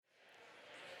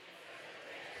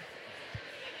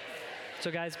So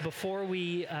guys, before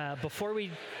we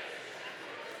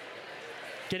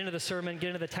get into the sermon, get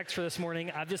into the text for this morning,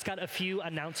 I've just got a few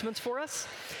announcements for us.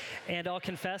 And I'll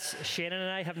confess, Shannon and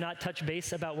I have not touched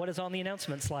base about what is on the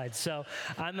announcement slides. So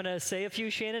I'm going to say a few,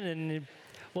 Shannon, and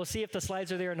we'll see if the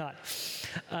slides are there or not.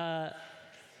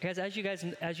 Guys,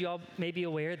 as you all may be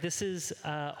aware, this is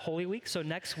Holy Week. So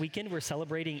next weekend, we're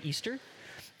celebrating Easter.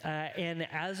 And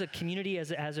as a community, as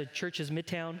a church as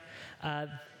Midtown,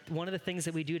 one of the things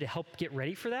that we do to help get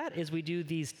ready for that is we do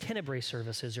these Tenebrae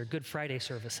services or Good Friday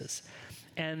services.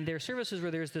 And they're services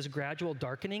where there's this gradual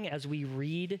darkening as we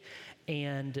read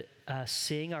and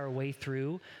sing our way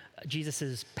through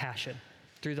Jesus' passion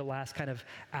through the last kind of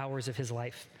hours of his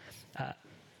life.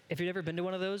 If you've never been to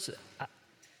one of those,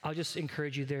 I'll just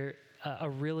encourage you. They're a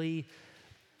really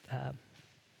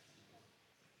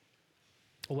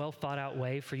well thought out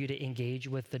way for you to engage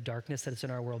with the darkness that's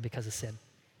in our world because of sin,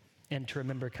 and to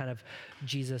remember kind of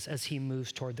Jesus as he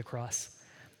moves toward the cross.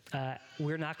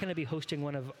 We're not going to be hosting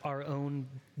one of our own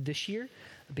this year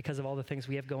because of all the things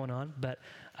we have going on, but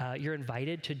you're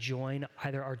invited to join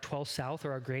either our 12 South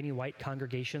or our Granny White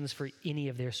congregations for any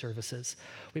of their services.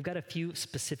 We've got a few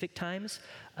specific times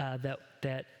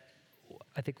that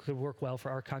I think could work well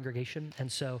for our congregation, and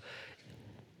so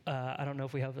I don't know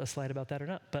if we have a slide about that or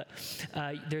not, but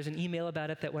there's an email about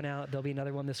it that went out. There'll be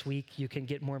another one this week. You can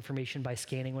get more information by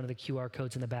scanning one of the QR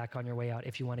codes in the back on your way out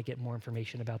if you want to get more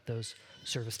information about those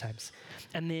service times.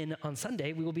 And then on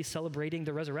Sunday, we will be celebrating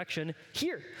the resurrection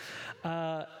here.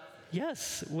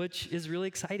 Yes, which is really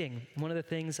exciting. One of the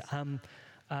things,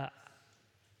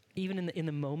 even in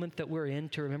the moment that we're in,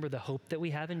 to remember the hope that we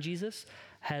have in Jesus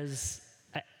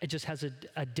it just has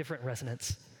a different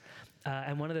resonance.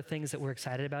 And one of the things that we're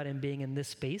excited about in being in this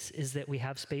space is that we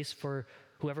have space for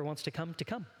whoever wants to come.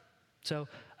 So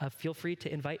feel free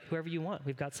to invite whoever you want.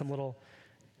 We've got some little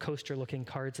coaster-looking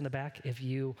cards in the back. If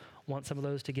you want some of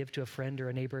those to give to a friend or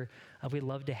a neighbor, we'd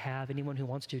love to have anyone who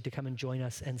wants to come and join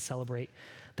us and celebrate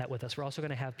that with us. We're also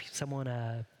going to have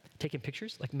someone taking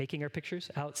pictures, like making our pictures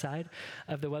outside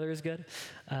if the weather is good.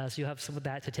 So you'll have some of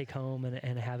that to take home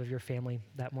and have of your family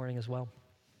that morning as well.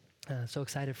 So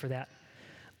excited for that.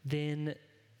 Then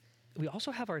we also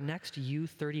have our next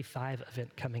U35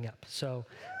 event coming up. So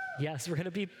yes, we're going to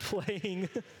be playing.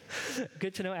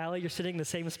 Good to know, Allie, you're sitting in the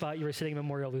same spot you were sitting in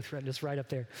Memorial Lutheran, just right up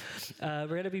there. We're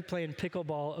going to be playing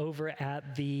pickleball over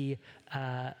at the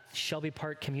Shelby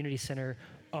Park Community Center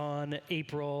on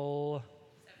April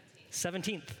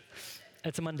 17th.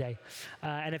 It's a Monday.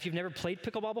 And if you've never played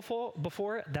pickleball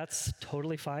before, that's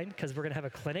totally fine, because we're going to have a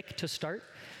clinic to start.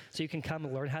 So you can come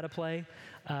and learn how to play.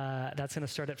 That's going to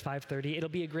start at 5:30. It'll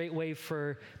be a great way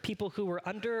for people who are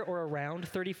under or around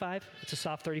 35, it's a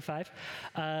soft 35,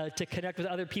 to connect with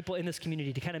other people in this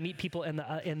community, to kind of meet people in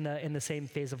the same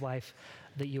phase of life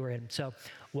that you are in. So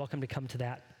welcome to come to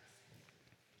that.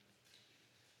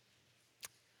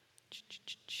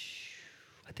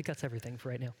 I think that's everything for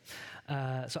right now.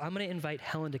 So I'm going to invite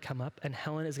Helen to come up, and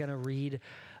Helen is going to read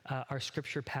our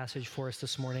scripture passage for us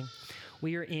this morning.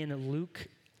 We are in Luke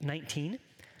 19,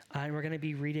 and we're going to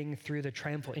be reading through the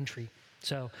triumphal entry.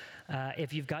 So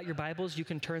if you've got your Bibles, you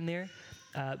can turn there.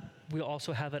 We'll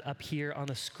also have it up here on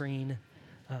the screen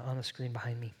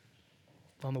behind me,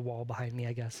 on the wall behind me,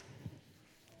 I guess.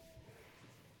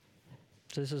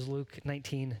 So this is Luke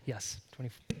 19, yes,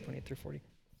 28 through 40.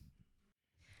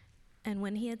 And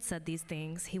when he had said these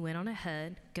things, he went on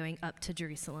ahead, going up to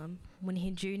Jerusalem. When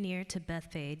he drew near to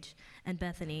Bethphage and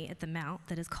Bethany at the mount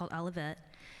that is called Olivet,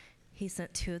 he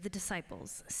sent two of the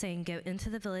disciples, saying, "Go into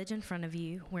the village in front of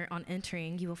you, where on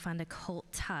entering you will find a colt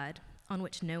tied, on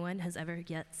which no one has ever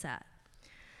yet sat.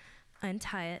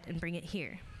 Untie it and bring it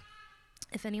here.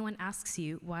 If anyone asks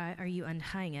you, 'Why are you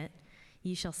untying it?'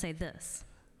 you shall say this,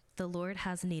 'The Lord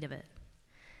has need of it.'"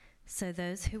 So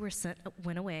those who were sent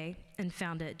went away and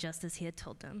found it just as he had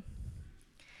told them.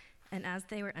 And as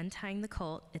they were untying the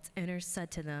colt, its owners said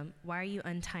to them, "Why are you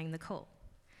untying the colt?"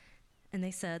 And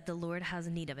they said, "The Lord has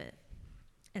need of it."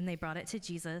 And they brought it to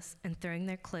Jesus, and throwing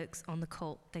their cloaks on the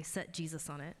colt, they set Jesus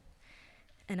on it.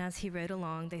 And as he rode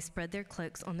along, they spread their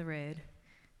cloaks on the road.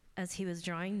 As he was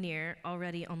drawing near,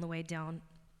 already on the way down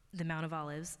the Mount of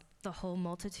Olives, the whole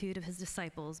multitude of his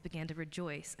disciples began to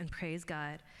rejoice and praise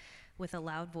God with a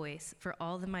loud voice for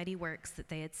all the mighty works that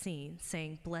they had seen,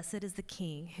 saying, "Blessed is the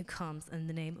King who comes in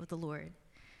the name of the Lord.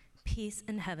 Peace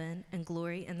in heaven and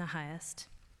glory in the highest."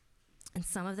 And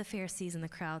some of the Pharisees in the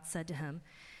crowd said to him,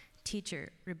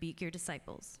 "Teacher, rebuke your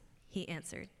disciples." He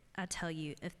answered, "I tell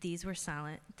you, if these were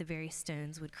silent, the very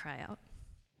stones would cry out."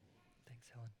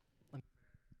 Thanks, Helen.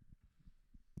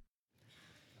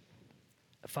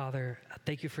 Father,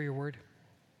 thank you for your word.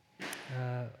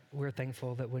 we're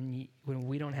thankful that when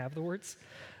we don't have the words,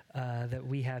 that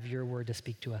we have your word to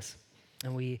speak to us.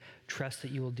 And we trust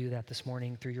that you will do that this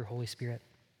morning through your Holy Spirit.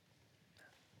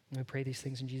 And we pray these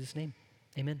things in Jesus' name.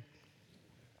 Amen.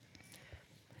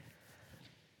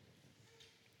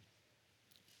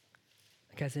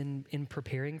 Guys, in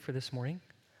preparing for this morning,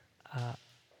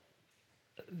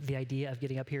 the idea of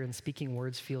getting up here and speaking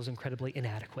words feels incredibly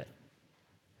inadequate.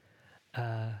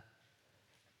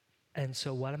 And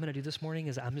so what I'm going to do this morning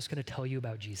is I'm just going to tell you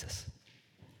about Jesus.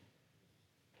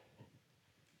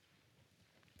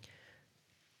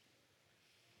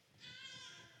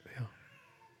 Yeah.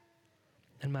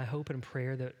 And my hope and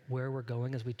prayer that where we're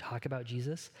going as we talk about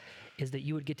Jesus is that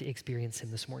you would get to experience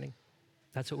him this morning.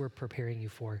 That's what we're preparing you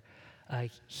for.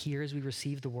 Here as we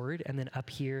receive the word, and then up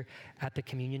here at the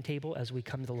communion table as we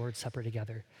come to the Lord's Supper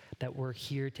together, that we're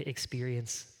here to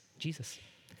experience Jesus.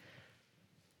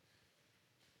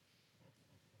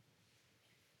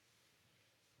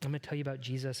 I'm going to tell you about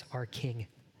Jesus, our King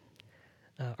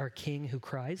who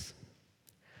cries,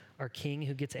 our King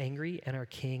who gets angry, and our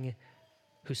King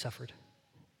who suffered.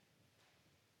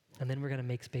 And then we're going to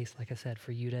make space, like I said,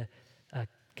 for you to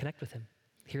connect with him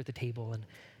here at the table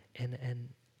and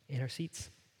in our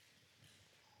seats.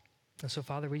 And so,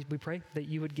 Father, we pray that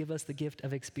you would give us the gift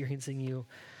of experiencing you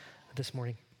this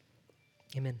morning.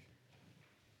 Amen.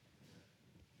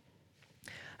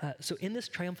 So in this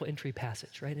triumphal entry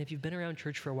passage, right, and if you've been around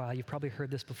church for a while, you've probably heard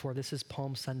this before. This is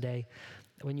Palm Sunday.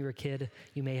 When you were a kid,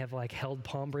 you may have held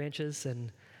palm branches,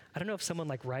 and I don't know if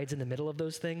someone rides in the middle of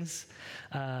those things.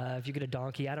 If you get a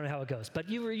donkey, I don't know how it goes, but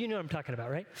you know what I'm talking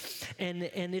about, right? And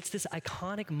it's this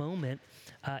iconic moment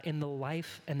in the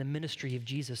life and the ministry of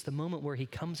Jesus, the moment where he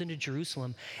comes into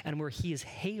Jerusalem and where he is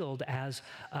hailed as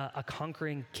a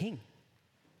conquering king.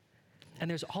 And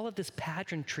there's all of this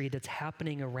pageantry that's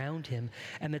happening around him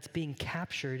and that's being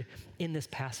captured in this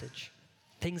passage.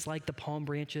 Things like the palm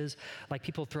branches, like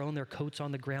people throwing their coats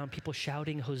on the ground, people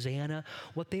shouting Hosanna.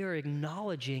 What they are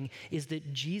acknowledging is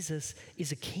that Jesus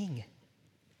is a king.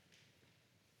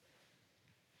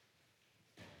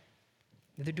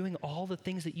 They're doing all the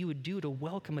things that you would do to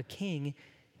welcome a king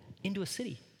into a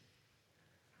city.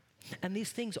 And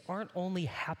these things aren't only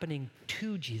happening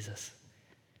to Jesus.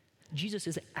 Jesus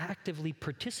is actively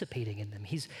participating in them.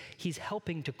 He's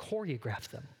helping to choreograph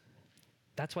them.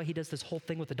 That's why he does this whole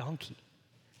thing with the donkey,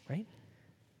 right?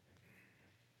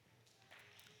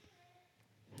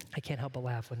 I can't help but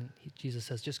laugh when Jesus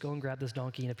says, just go and grab this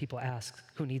donkey, and if people ask,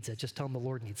 who needs it? Just tell them the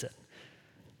Lord needs it.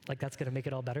 That's going to make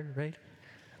it all better, right?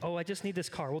 Oh, I just need this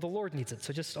car. Well, the Lord needs it,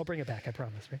 so I'll bring it back, I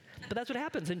promise, right? But that's what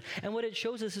happens. And what it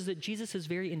shows us is that Jesus is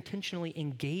very intentionally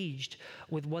engaged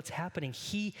with what's happening.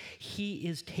 He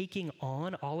is taking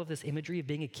on all of this imagery of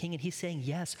being a king, and he's saying,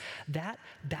 yes, that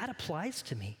applies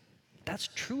to me. That's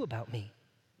true about me.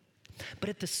 But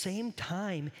at the same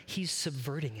time, he's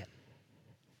subverting it.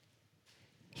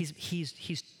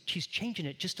 He's changing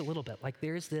it just a little bit.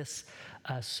 There's this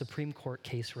Supreme Court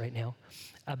case right now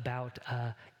about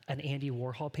an Andy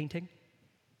Warhol painting,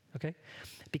 okay?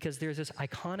 Because there's this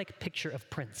iconic picture of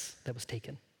Prince that was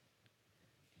taken.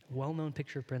 Well-known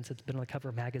picture of Prince. It's been on the cover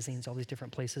of magazines, all these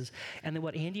different places. And then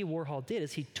what Andy Warhol did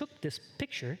is he took this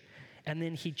picture and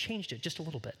then he changed it just a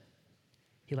little bit.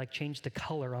 He changed the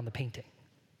color on the painting.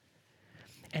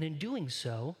 And in doing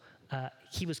so,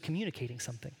 he was communicating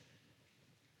something.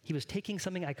 He was taking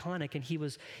something iconic and he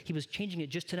was changing it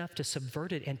just enough to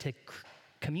subvert it and to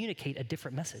communicate a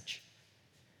different message.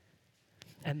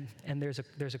 And there's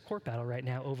a court battle right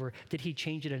now over, did he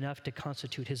change it enough to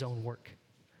constitute his own work?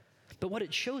 But what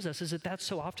it shows us is that that's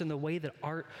so often the way that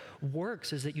art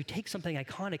works, is that you take something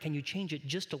iconic and you change it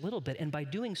just a little bit, and by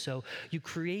doing so, you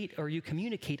create or you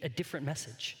communicate a different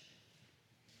message.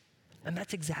 And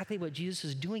that's exactly what Jesus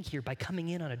is doing here by coming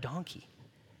in on a donkey.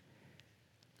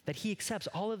 That he accepts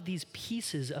all of these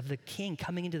pieces of the king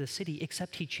coming into the city,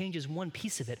 except he changes one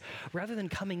piece of it. Rather than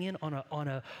coming in on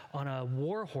a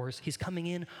war horse, he's coming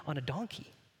in on a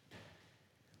donkey.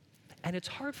 And it's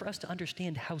hard for us to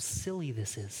understand how silly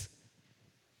this is.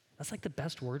 That's the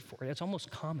best word for it. It's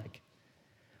almost comic.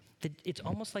 It's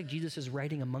almost like Jesus is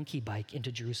riding a monkey bike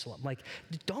into Jerusalem.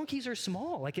 Donkeys are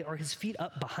small. Are his feet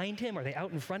up behind him? Are they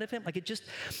out in front of him?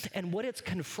 And what it's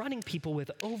confronting people with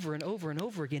over and over and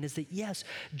over again is that, yes,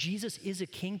 Jesus is a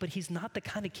king, but he's not the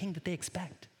kind of king that they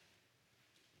expect.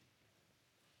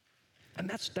 And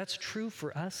that's true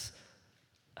for us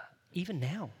even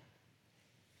now.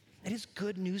 It is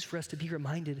good news for us to be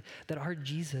reminded that our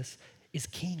Jesus is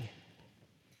king.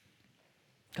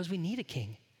 Because we need a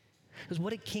king. Because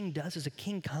what a king does is a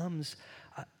king comes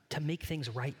to make things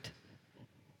right.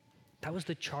 That was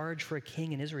the charge for a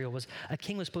king in Israel, was a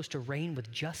king was supposed to reign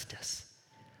with justice.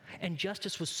 And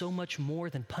justice was so much more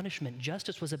than punishment.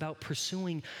 Justice was about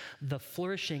pursuing the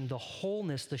flourishing, the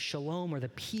wholeness, the shalom, or the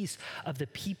peace of the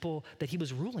people that he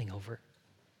was ruling over.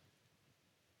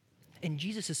 And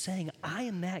Jesus is saying, I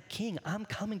am that king. I'm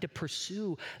coming to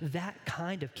pursue that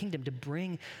kind of kingdom, to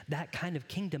bring that kind of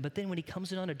kingdom. But then when he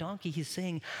comes in on a donkey, he's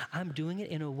saying, I'm doing it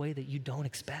in a way that you don't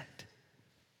expect.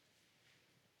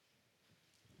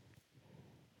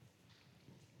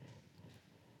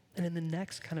 And in the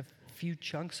next kind of few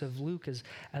chunks of Luke,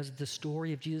 as the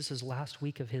story of Jesus' last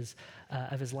week of his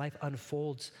life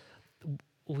unfolds,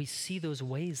 we see those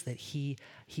ways that he's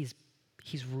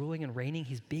ruling and reigning.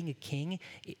 He's being a king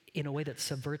in a way that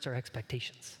subverts our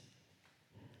expectations.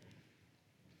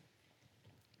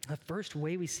 The first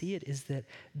way we see it is that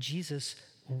Jesus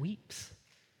weeps.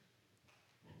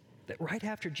 That right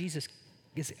after Jesus,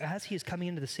 as he is coming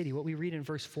into the city, what we read in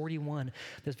verse 41,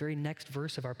 this very next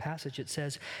verse of our passage, it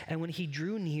says, and when he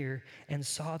drew near and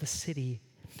saw the city,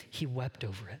 he wept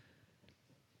over it.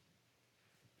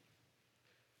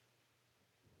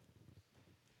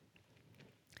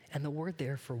 And the word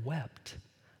there for wept,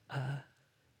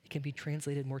 it can be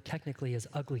translated more technically as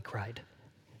ugly cried,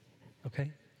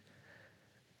 okay?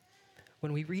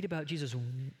 When we read about Jesus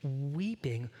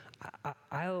weeping,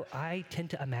 I tend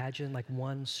to imagine like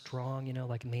one strong,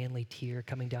 like manly tear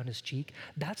coming down his cheek.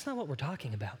 That's not what we're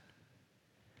talking about.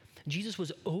 Jesus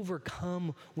was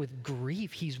overcome with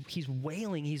grief. He's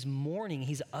wailing, he's mourning,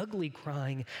 he's ugly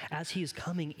crying as he is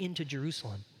coming into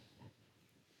Jerusalem.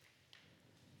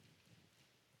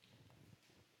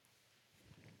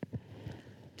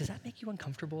 Does that make you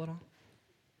uncomfortable at all?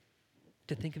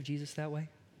 To think of Jesus that way?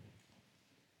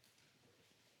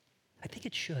 I think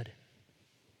it should.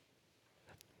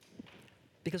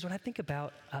 Because when I think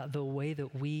about the way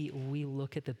that we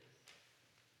look at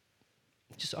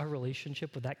just our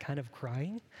relationship with that kind of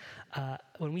crying,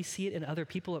 when we see it in other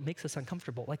people, it makes us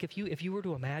uncomfortable. Like if you were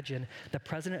to imagine the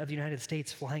President of the United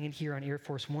States flying in here on Air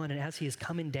Force One, and as he is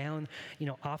coming down,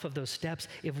 off of those steps,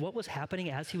 if what was happening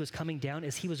as he was coming down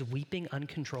is he was weeping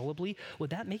uncontrollably,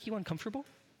 would that make you uncomfortable?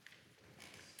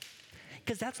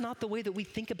 Because that's not the way that we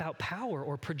think about power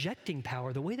or projecting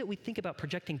power. The way that we think about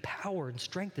projecting power and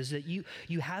strength is that you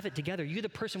have it together. You're the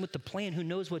person with the plan who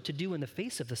knows what to do in the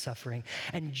face of the suffering.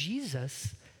 And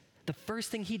Jesus, the first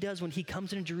thing he does when he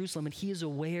comes into Jerusalem and he is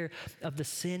aware of the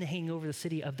sin hanging over the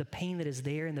city, of the pain that is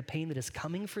there and the pain that is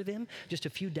coming for them just a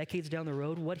few decades down the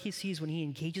road, what he sees when he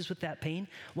engages with that pain,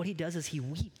 what he does is he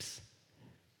weeps.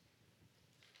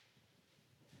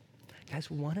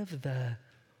 Guys, one of the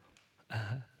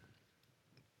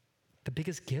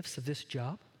biggest gifts of this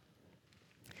job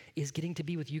is getting to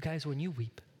be with you guys when you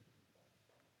weep.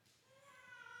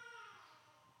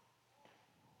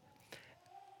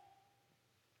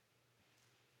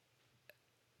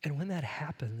 And when that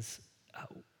happens,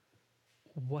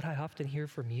 what I often hear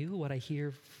from you, what I'm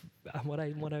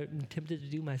tempted to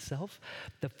do myself,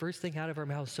 the first thing out of our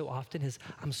mouths so often is,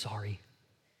 I'm sorry.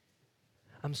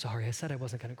 I'm sorry. I said I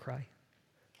wasn't going to cry.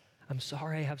 I'm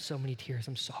sorry I have so many tears.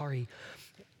 I'm sorry.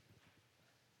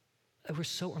 We're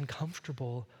so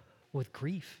uncomfortable with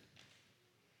grief.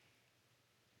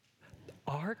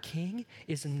 Our King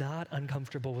is not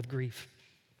uncomfortable with grief.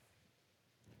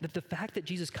 That the fact that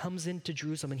Jesus comes into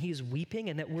Jerusalem and he is weeping,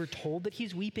 and that we're told that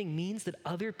he's weeping, means that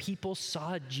other people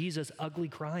saw Jesus ugly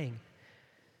crying.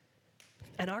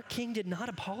 And our King did not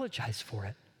apologize for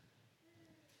it.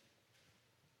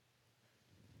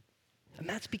 And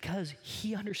that's because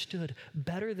he understood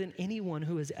better than anyone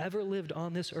who has ever lived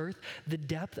on this earth the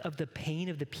depth of the pain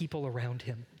of the people around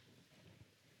him.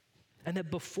 And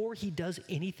that before he does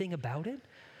anything about it,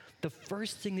 the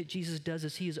first thing that Jesus does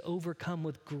is he is overcome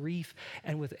with grief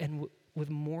and with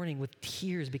mourning, with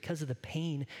tears because of the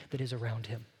pain that is around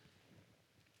him.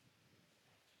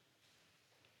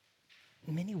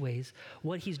 In many ways,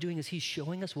 what he's doing is he's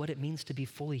showing us what it means to be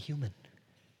fully human.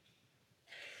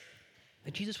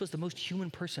 That Jesus was the most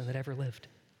human person that ever lived.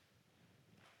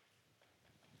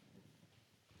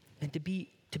 And to be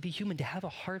human, to have a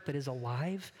heart that is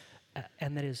alive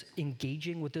and that is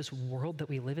engaging with this world that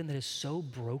we live in that is so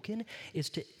broken,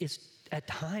 is at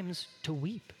times to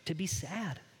weep, to be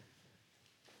sad.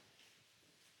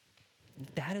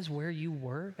 If that is where you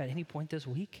were at any point this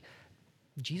week,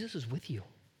 Jesus is with you.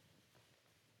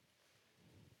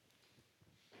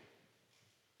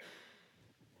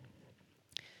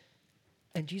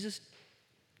 And Jesus,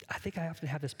 I think I often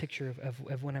have this picture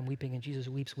of when I'm weeping and Jesus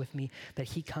weeps with me, that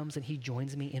he comes and he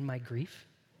joins me in my grief.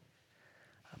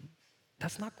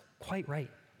 That's not quite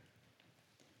right.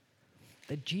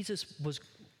 That Jesus was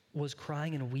was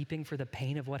crying and weeping for the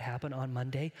pain of what happened on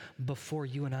Monday before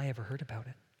you and I ever heard about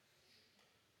it.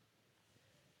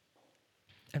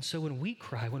 And so when we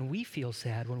cry, when we feel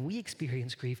sad, when we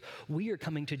experience grief, we are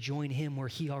coming to join him where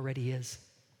he already is.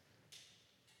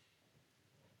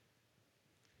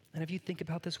 And if you think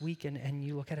about this week and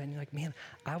you look at it and you're like, man,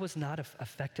 I was not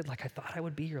affected like I thought I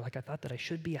would be or like I thought that I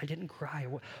should be. I didn't cry.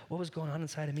 What was going on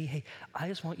inside of me? Hey, I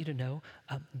just want you to know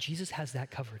Jesus has that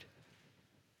covered.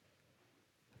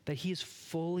 That he is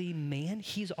fully man.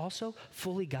 He's also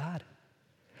fully God.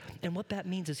 And what that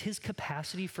means is his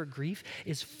capacity for grief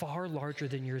is far larger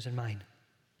than yours and mine.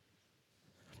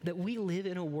 That we live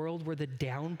in a world where the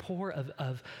downpour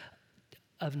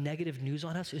of negative news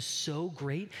on us is so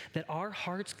great that our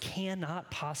hearts cannot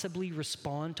possibly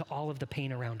respond to all of the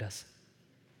pain around us.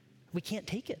 We can't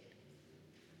take it.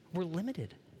 We're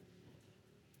limited.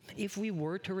 If we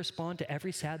were to respond to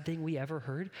every sad thing we ever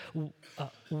heard,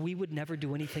 we would never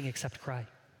do anything except cry.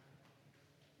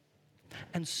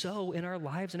 And so in our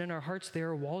lives and in our hearts, there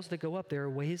are walls that go up. There are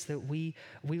ways that we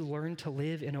learn to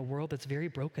live in a world that's very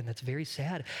broken, that's very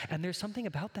sad. And there's something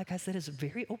about that, guys, that is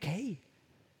very okay.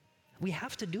 We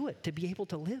have to do it to be able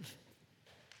to live.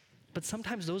 But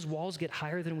sometimes those walls get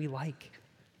higher than we like.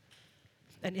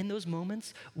 And in those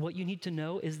moments, what you need to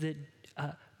know is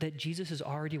that Jesus is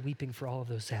already weeping for all of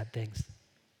those sad things.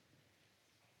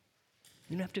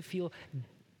 You don't have to feel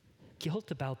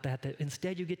guilt about that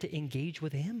instead you get to engage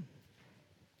with him.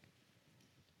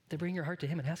 To bring your heart to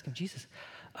him and ask him, Jesus,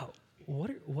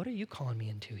 what are you calling me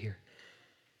into here?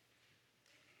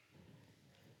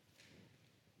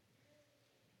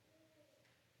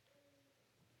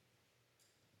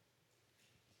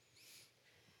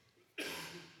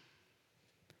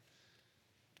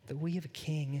 That we have a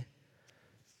king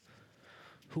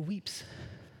who weeps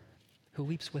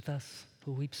with us,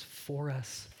 who weeps for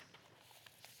us,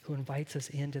 who invites us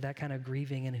into that kind of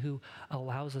grieving and who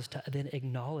allows us to then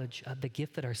acknowledge the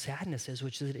gift that our sadness is,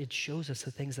 which is that it shows us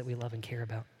the things that we love and care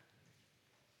about.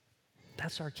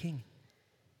 That's our king.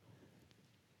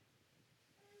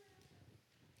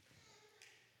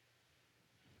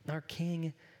 Our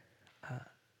king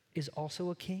is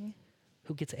also a king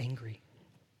who gets angry.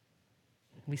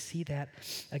 We see that,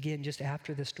 again, just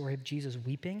after the story of Jesus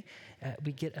weeping,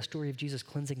 we get a story of Jesus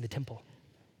cleansing the temple.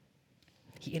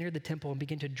 He entered the temple and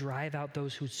began to drive out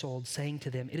those who sold, saying to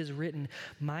them, "It is written,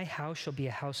 my house shall be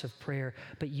a house of prayer,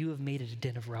 but you have made it a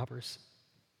den of robbers."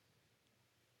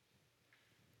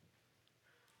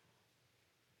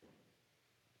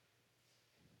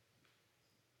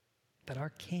 But our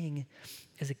king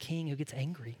is a king who gets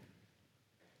angry.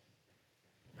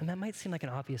 And that might seem like an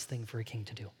obvious thing for a king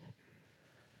to do.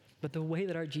 But the way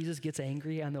that our Jesus gets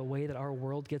angry and the way that our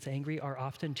world gets angry are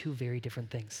often two very different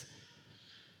things.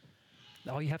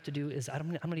 All you have to do is,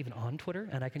 I'm not even on Twitter,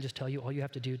 and I can just tell you, all you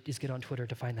have to do is get on Twitter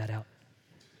to find that out.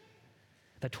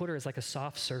 That Twitter is like a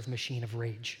soft serve machine of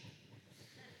rage,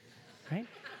 right?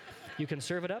 You can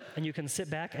serve it up, and you can sit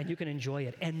back, and you can enjoy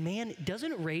it. And man,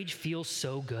 doesn't rage feel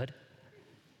so good?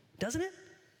 Doesn't it?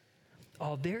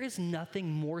 Oh, there is nothing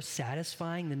more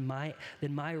satisfying than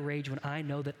my rage when I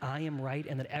know that I am right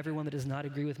and that everyone that does not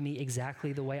agree with me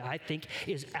exactly the way I think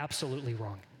is absolutely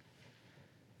wrong.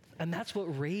 And that's what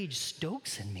rage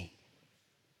stokes in me.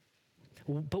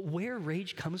 But where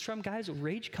rage comes from, guys,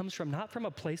 rage comes from not from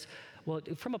a place,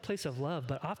 from a place of love,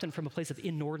 but often from a place of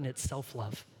inordinate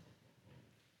self-love.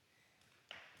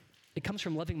 It comes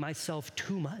from loving myself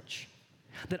too much.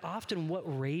 That often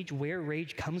where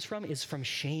rage comes from is from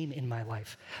shame in my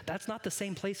life. That's not the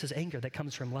same place as anger that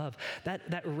comes from love.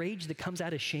 That rage that comes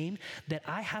out of shame, that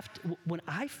I have to, when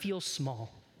I feel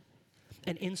small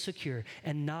and insecure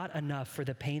and not enough for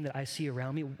the pain that I see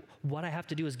around me, what I have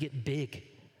to do is get big.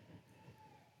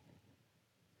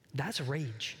 That's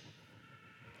rage.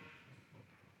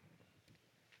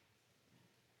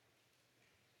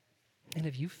 And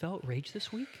have you felt rage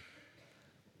this week?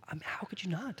 How could you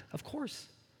not? Of course.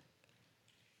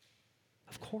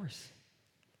 Of course.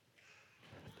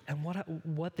 And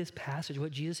what this passage,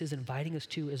 what Jesus is inviting us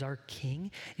to as our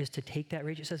king, is to take that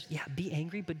rage. It says, yeah, be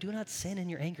angry, but do not sin in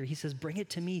your anger. He says, bring it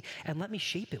to me and let me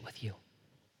shape it with you.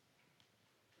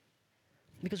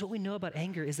 Because what we know about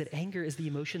anger is that anger is the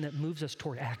emotion that moves us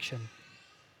toward action.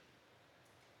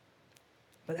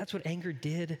 But that's what anger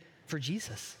did for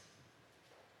Jesus.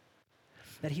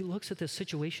 That he looks at this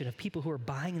situation of people who are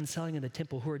buying and selling in the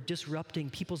temple, who are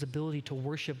disrupting people's ability to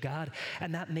worship God,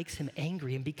 and that makes him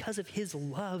angry. And because of his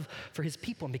love for his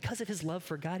people, and because of his love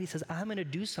for God, he says, I'm going to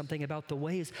do something about the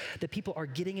ways that people are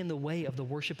getting in the way of the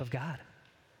worship of God.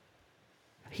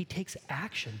 He takes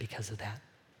action because of that.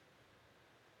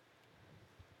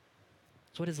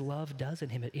 It's what his love does in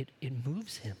him. It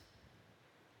moves him.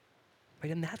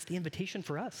 Right? And that's the invitation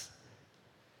for us.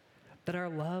 That our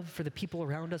love for the people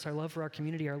around us, our love for our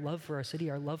community, our love for our city,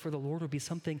 our love for the Lord would be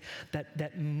something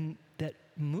that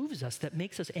moves us, that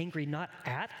makes us angry not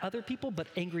at other people, but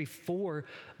angry for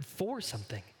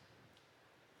something.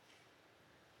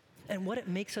 And what it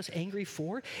makes us angry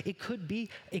for,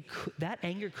 that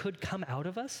anger could come out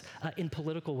of us in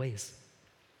political ways.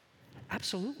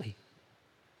 Absolutely.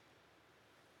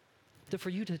 So for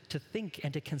you to think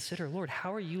and to consider, Lord,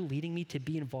 how are you leading me to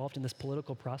be involved in this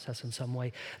political process in some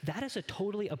way? That is a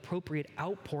totally appropriate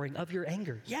outpouring of your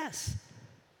anger. Yes.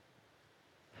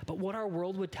 But what our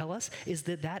world would tell us is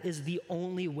that is the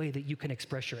only way that you can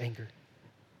express your anger.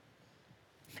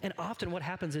 And often what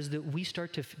happens is that we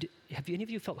start to, have any of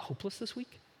you felt hopeless this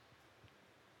week?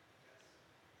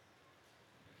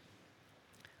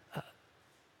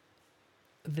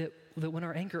 That when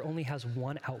our anger only has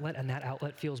one outlet and that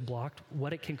outlet feels blocked,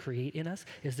 what it can create in us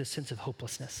is this sense of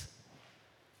hopelessness.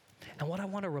 And what I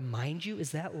want to remind you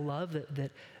is that love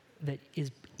that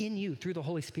is in you through the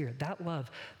Holy Spirit, that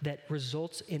love that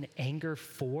results in anger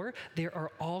for, there are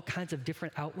all kinds of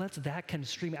different outlets that can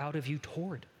stream out of you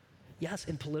toward. Yes,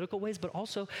 in political ways, but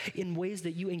also in ways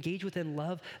that you engage with and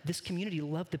love this community,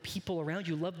 love the people around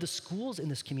you, love the schools in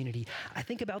this community. I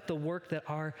think about the work that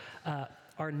our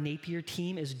Napier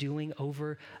team is doing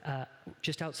over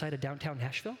just outside of downtown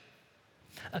Nashville,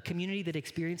 a community that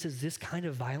experiences this kind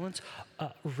of violence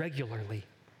regularly.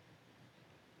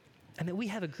 And that we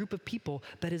have a group of people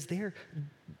that is there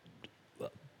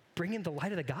bringing the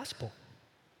light of the gospel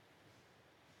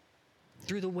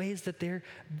through the ways that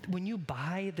when you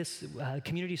buy this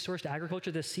community-sourced agriculture,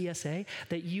 this CSA,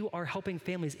 that you are helping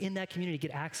families in that community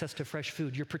get access to fresh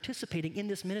food. You're participating in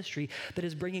this ministry that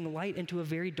is bringing light into a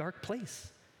very dark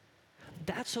place.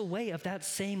 That's a way of that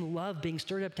same love being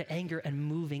stirred up to anger and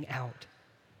moving out.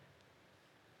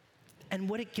 And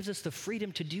what it gives us the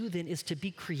freedom to do then is to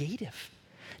be creative.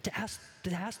 To ask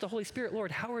the Holy Spirit, Lord,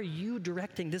 how are you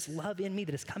directing this love in me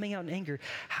that is coming out in anger?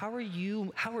 How are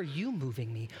you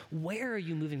moving me? Where are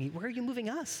you moving me? Where are you moving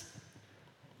us?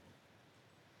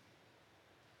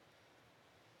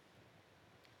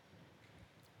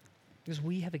 Because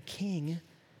we have a king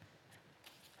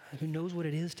who knows what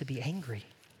it is to be angry.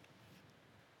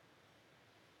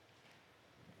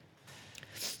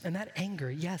 And that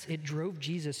anger, yes, it drove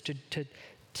Jesus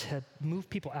to move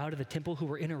people out of the temple who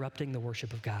were interrupting the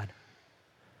worship of God.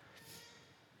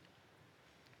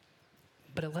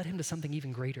 But it led him to something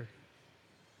even greater.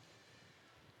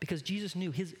 Because Jesus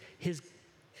knew his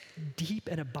deep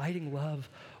and abiding love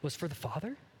was for the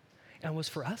Father and was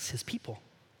for us, his people.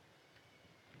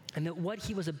 And that what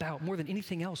he was about more than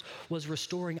anything else was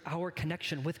restoring our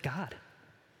connection with God.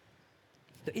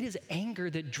 It is anger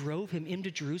that drove him into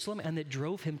Jerusalem and that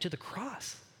drove him to the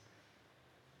cross.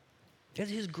 It's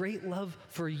his great love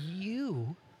for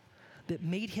you that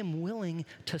made him willing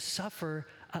to suffer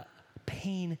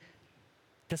pain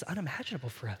that's unimaginable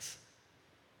for us.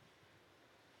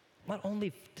 Not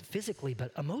only physically,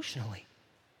 but emotionally.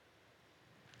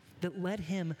 That led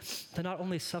him to not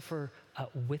only suffer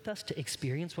with us, to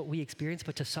experience what we experience,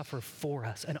 but to suffer for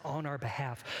us and on our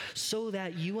behalf, so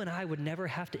that you and I would never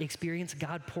have to experience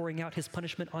God pouring out his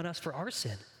punishment on us for our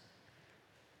sin.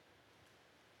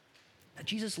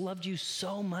 Jesus loved you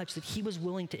so much that he was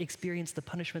willing to experience the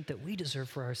punishment that we deserve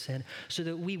for our sin so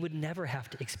that we would never have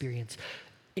to experience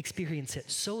it,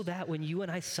 so that when you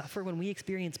and I suffer, when we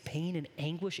experience pain and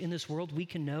anguish in this world, we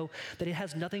can know that it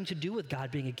has nothing to do with God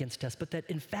being against us, but that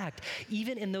in fact,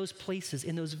 even in those places,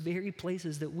 in those very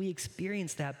places that we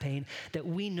experience that pain, that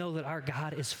we know that our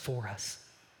God is for us.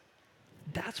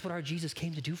 That's what our Jesus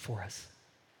came to do for us.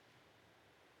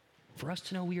 For us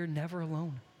to know we are never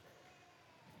alone.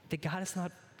 That God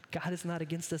is not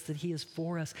against us, that he is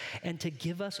for us, and to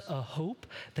give us a hope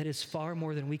that is far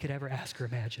more than we could ever ask or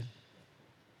imagine.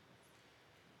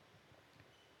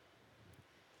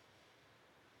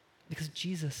 Because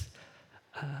Jesus,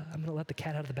 I'm going to let the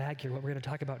cat out of the bag here, what we're going to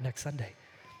talk about next Sunday,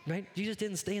 right? Jesus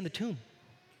didn't stay in the tomb.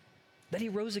 That he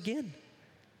rose again.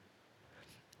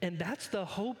 And that's the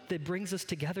hope that brings us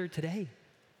together today.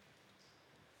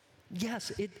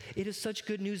 Yes, it is such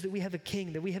good news that we have a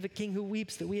king who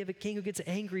weeps, that we have a king who gets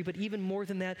angry, but even more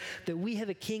than that we have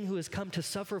a king who has come to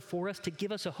suffer for us, to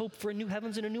give us a hope for a new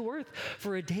heavens and a new earth,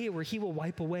 for a day where he will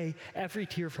wipe away every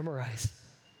tear from our eyes.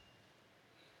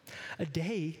 A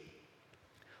day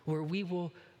where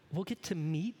we'll get to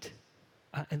meet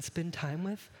and spend time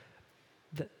with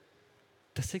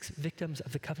the 6 victims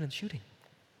of the Covenant shooting.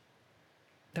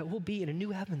 That we'll be in a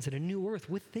new heavens and a new earth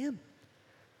with them.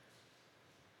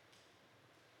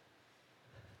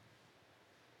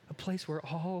 place where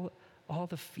all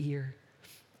the fear,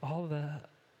 all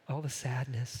the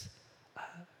sadness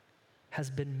has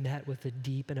been met with the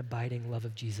deep and abiding love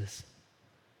of Jesus.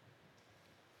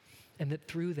 And that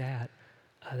through that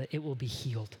it will be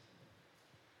healed.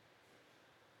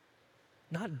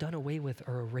 Not done away with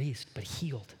or erased, but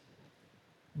healed.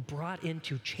 Brought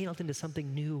into, channeled into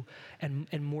something new and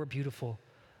more beautiful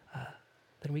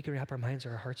than we can wrap our minds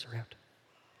or our hearts around.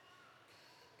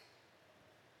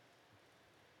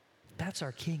 That's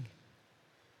our King.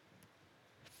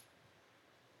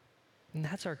 And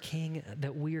that's our King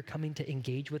that we are coming to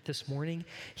engage with this morning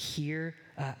here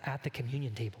at the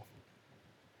communion table.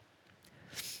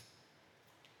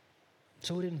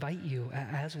 So I would invite you,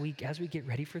 as we get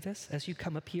ready for this, as you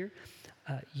come up here,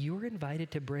 you're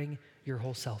invited to bring your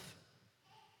whole self.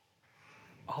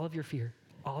 All of your fear,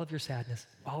 all of your sadness,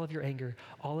 all of your anger,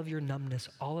 all of your numbness,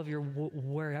 all of your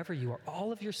wherever you are,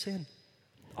 all of your sin,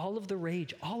 all of the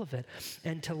rage, all of it,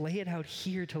 and to lay it out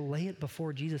here, to lay it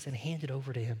before Jesus and hand it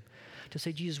over to him. To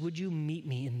say, Jesus, would you meet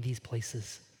me in these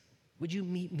places? Would you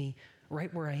meet me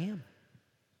right where I am?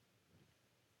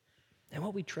 And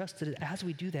what we trust that as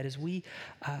we do that, as we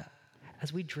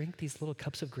drink these little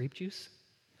cups of grape juice,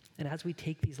 and as we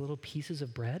take these little pieces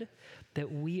of bread,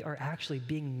 that we are actually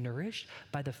being nourished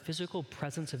by the physical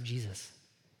presence of Jesus,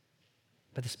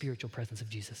 by the spiritual presence of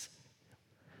Jesus.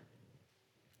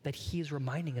 That he is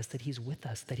reminding us that he's with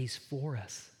us, that he's for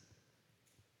us.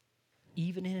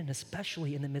 Even in and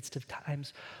especially in the midst of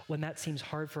times when that seems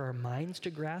hard for our minds to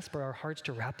grasp or our hearts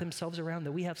to wrap themselves around,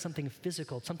 that we have something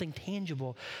physical, something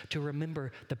tangible to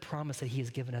remember the promise that he has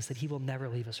given us, that he will never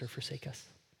leave us or forsake us.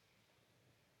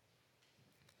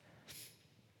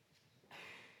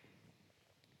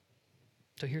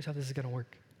 So here's how this is going to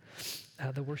work.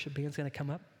 The worship band's going to come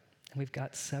up, and we've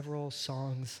got several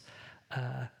songs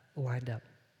lined up.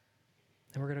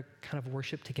 And we're going to kind of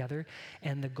worship together.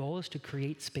 And the goal is to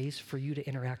create space for you to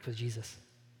interact with Jesus,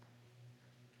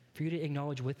 for you to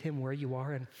acknowledge with him where you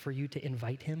are, and for you to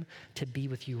invite him to be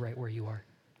with you right where you are,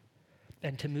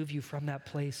 and to move you from that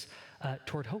place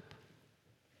toward hope.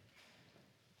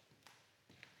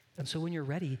 And so when you're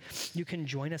ready, you can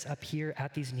join us up here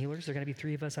at these kneelers. There are going to be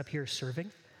 3 of us up here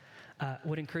serving.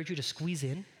 Would encourage you to squeeze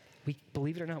in. We,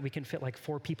 believe it or not, we can fit like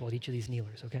 4 people at each of these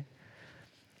kneelers, okay?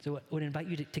 So I would invite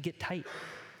you to get tight.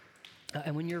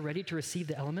 And when you're ready to receive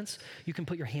the elements, you can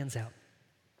put your hands out.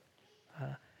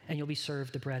 And you'll be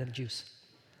served the bread and the juice.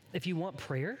 If you want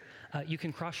prayer, you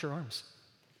can cross your arms.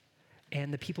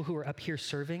 And the people who are up here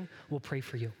serving will pray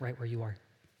for you right where you are.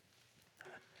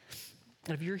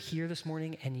 And if you're here this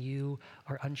morning and you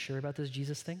are unsure about this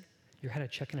Jesus thing, you're kind of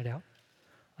checking it out,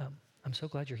 I'm so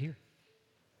glad you're here.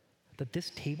 But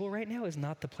this table right now is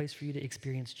not the place for you to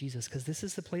experience Jesus, because this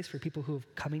is the place for people who are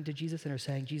coming to Jesus and are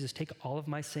saying, Jesus, take all of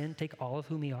my sin, take all of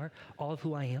who we are, all of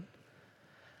who I am.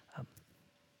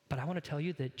 But I want to tell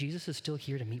you that Jesus is still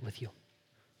here to meet with you.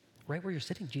 Right where you're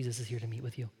sitting, Jesus is here to meet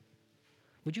with you.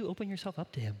 Would you open yourself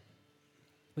up to him?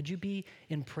 Would you be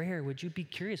in prayer? Would you be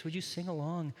curious? Would you sing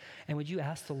along? And would you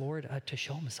ask the Lord to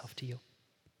show himself to you?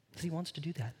 Because he wants to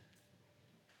do that.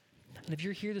 And if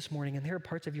you're here this morning and there are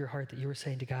parts of your heart that you were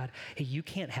saying to God, hey, you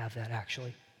can't have that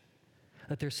actually.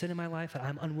 That there's sin in my life that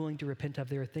I'm unwilling to repent of.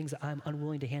 There are things that I'm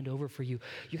unwilling to hand over for you.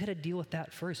 You got to deal with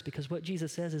that first, because what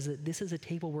Jesus says is that this is a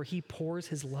table where he pours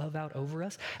his love out over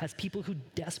us as people who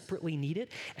desperately need it.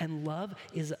 And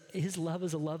his love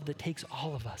is a love that takes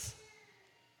all of us,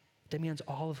 demands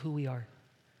all of who we are.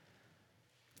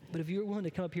 But if you're willing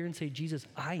to come up here and say, Jesus,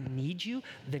 I need you,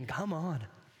 then come on.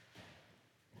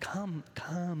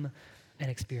 Come and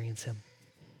experience him.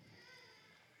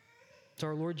 So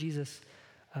our Lord Jesus,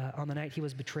 on the night he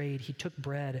was betrayed, he took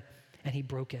bread and he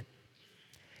broke it.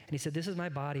 And he said, this is my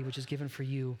body, which is given for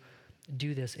you.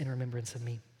 Do this in remembrance of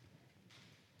me.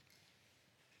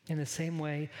 In the same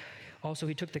way, also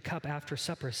he took the cup after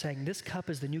supper, saying, this cup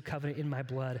is the new covenant in my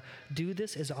blood. Do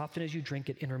this as often as you drink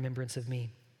it in remembrance of me.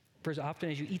 For as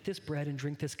often as you eat this bread and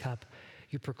drink this cup,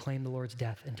 you proclaim the Lord's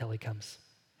death until he comes.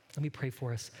 Let me pray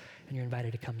for us, and you're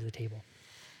invited to come to the table.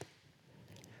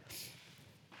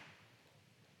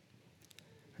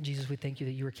 Jesus, we thank you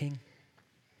that you are King,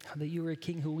 that you are a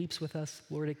King who weeps with us,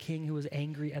 Lord, a King who is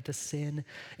angry at the sin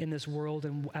in this world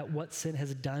and at what sin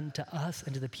has done to us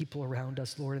and to the people around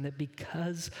us, Lord, and that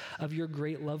because of your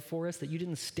great love for us, that you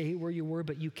didn't stay where you were,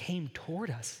 but you came toward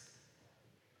us.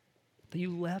 That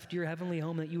you left your heavenly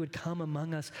home, that you would come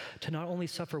among us to not only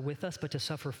suffer with us, but to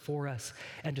suffer for us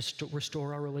and to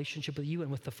restore our relationship with you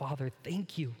and with the Father.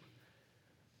 Thank you.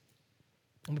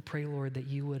 And we pray, Lord, that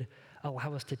you would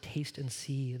allow us to taste and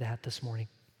see that this morning.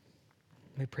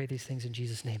 We pray these things in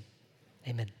Jesus' name.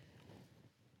 Amen.